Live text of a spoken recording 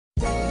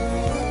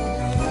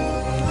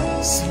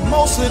See,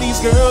 most of these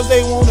girls,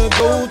 they wanna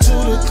go to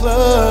the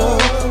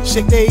club,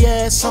 shake their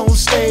ass on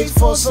stage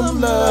for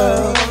some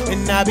love.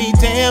 And I be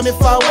damned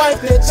if I wipe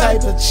that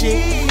type of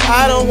chick.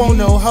 I don't want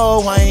no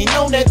hoe, I ain't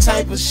on that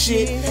type of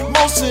shit.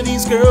 Most of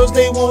these girls,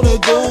 they wanna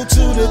go to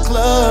the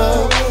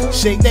club,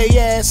 shake their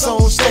ass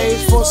on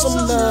stage for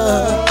some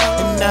love.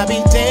 And I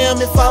be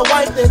damned if I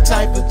wipe that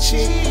type of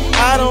chick.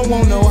 I don't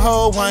want no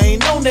hoe, I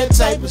ain't on that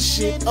type of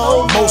shit.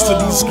 Oh, most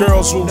of these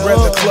girls would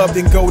rather club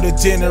than go to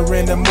dinner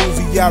and a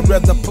movie. I'd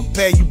rather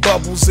prepare you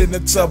bubbles in the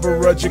tub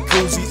or a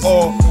jacuzzi,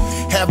 or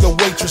have the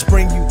waitress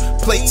bring you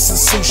plates of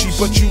sushi.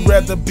 But you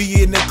rather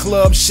be in the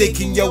club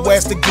shaking your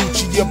ass to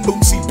Gucci, your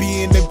bootsy,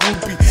 being a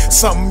groupie,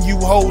 something you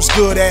hoes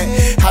good at.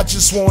 I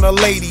just want a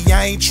lady,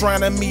 I ain't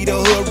tryna meet a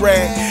hood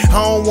rat.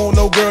 I don't want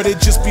no girl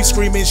that just be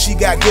screaming she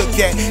got good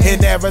cat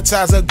and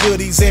advertise her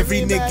goodies.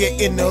 Every nigga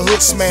in the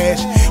hood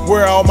smash.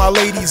 Where all my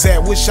ladies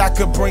at? Wish I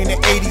could bring the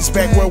 80s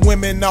back, where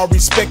women all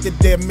respected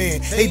their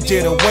men. They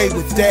did away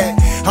with that.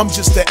 I'm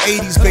just the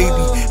 80s baby,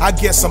 I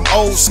guess I'm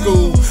old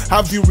school.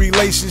 I view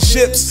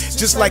relationships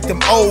just like them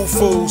old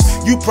fools.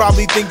 You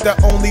probably think the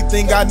only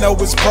thing I know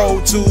is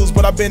Pro Tools,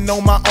 but I've been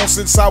on my own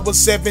since I was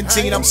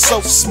 17. I'm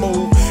so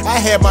smooth. I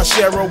had my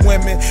share of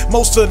women,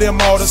 most of them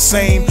all the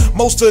same.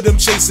 Most of them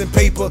chasing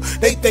paper,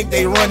 they think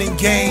they running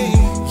game.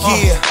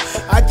 Yeah,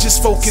 I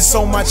just focus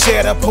on my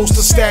cheddar, post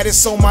a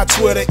status on my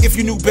Twitter. If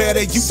you knew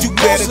better, you do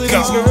better. Most of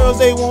these girls,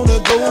 they wanna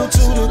go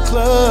to the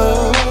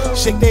club,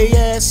 shake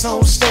their ass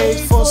on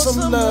stage for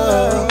some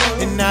love.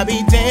 And I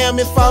be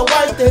damned if I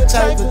wipe that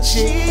type of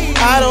chick.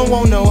 I don't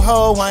want no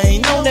hoe, I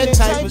ain't on that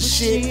type of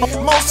shit.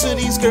 Most of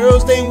these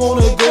girls, they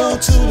wanna go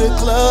to the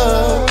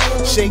club,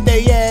 shake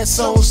their ass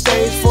on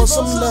stage for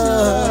some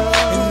love.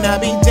 And I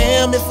be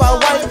damned if I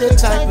wipe that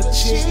type of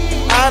chick.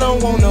 I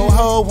don't want no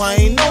hoe, I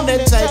ain't on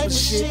that type of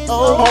shit.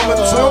 Oh, Mama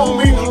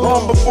told me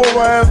long before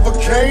I ever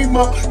came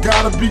up,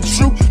 gotta be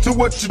true to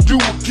what you do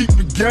and keep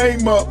the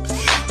game up.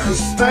 Cause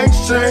things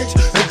change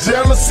and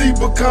jealousy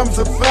becomes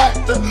a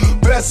factor.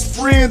 Best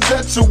friends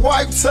at your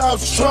wife's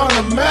house trying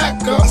to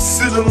mac her. I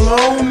sit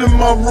alone in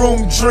my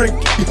room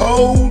drinking,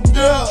 hold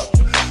up,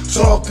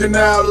 talking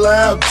out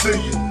loud to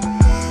you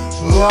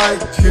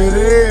like it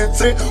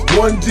is.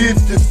 Wonder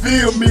if you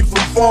feel me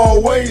from far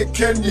away,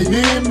 can you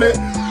hear me?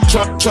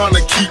 Trying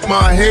to keep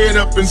my head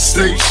up and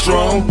stay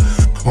strong.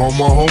 All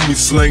my homies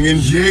slinging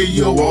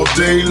yayo all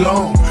day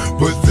long,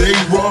 but they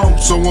wrong,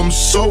 so I'm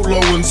so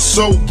low and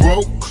so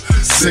broke.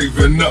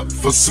 Saving up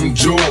for some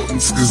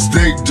Jordans, cause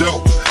they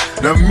dope.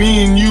 Now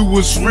me and you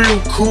was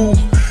real cool,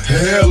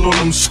 hell on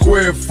them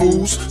square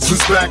fools.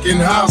 Since back in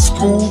high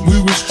school,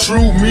 we was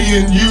true, me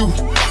and you.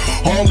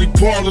 Only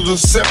part of the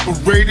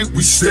separated,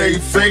 we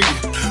stayed faded.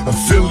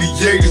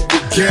 Affiliated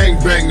with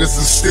gangbangers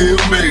and still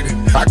made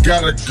it. I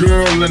got a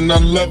girl and I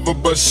love her,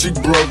 but she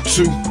broke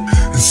too.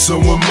 And so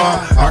am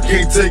I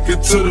can't take her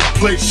to the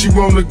place she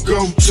wanna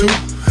go to.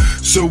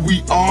 So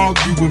we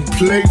argue and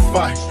play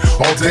fight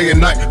all day and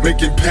night,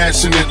 making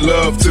passionate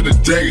love to the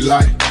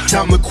daylight.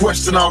 Time to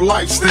question our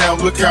lifestyle,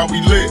 look how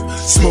we live.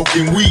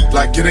 Smoking weed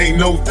like it ain't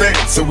no thing.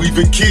 So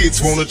even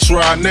kids wanna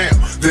try now,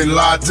 then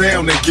lie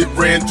down and get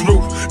ran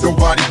through.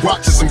 Nobody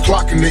watches them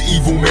clocking the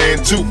evil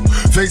man too.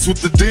 Faced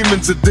with the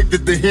demons,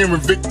 addicted to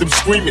hearing victims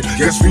screaming.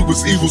 Guess we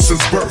was evil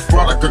since birth,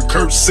 product of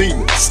cursed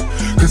seamless.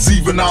 Cause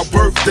even our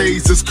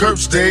birthdays is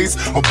cursed days.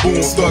 A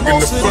born thug in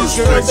the first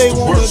place, they the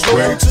wanna worst go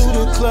way. to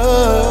the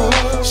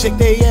club, shake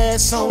their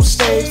ass on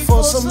stage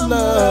for some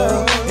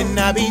love. And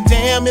I be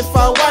damned if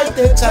I wipe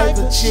that type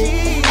of chick.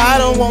 I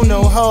don't want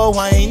no hoe,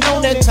 I ain't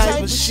on that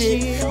type of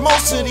shit.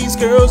 Most of these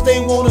girls, they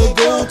wanna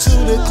go to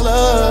the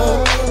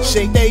club,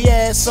 shake their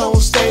ass on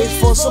stage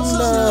for some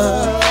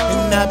love.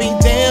 And I be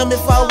damned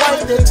if I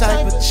wipe that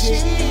type of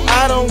chick.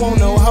 I don't want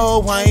no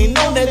hoe, I ain't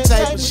on that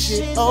type of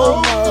shit.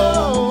 Oh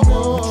no.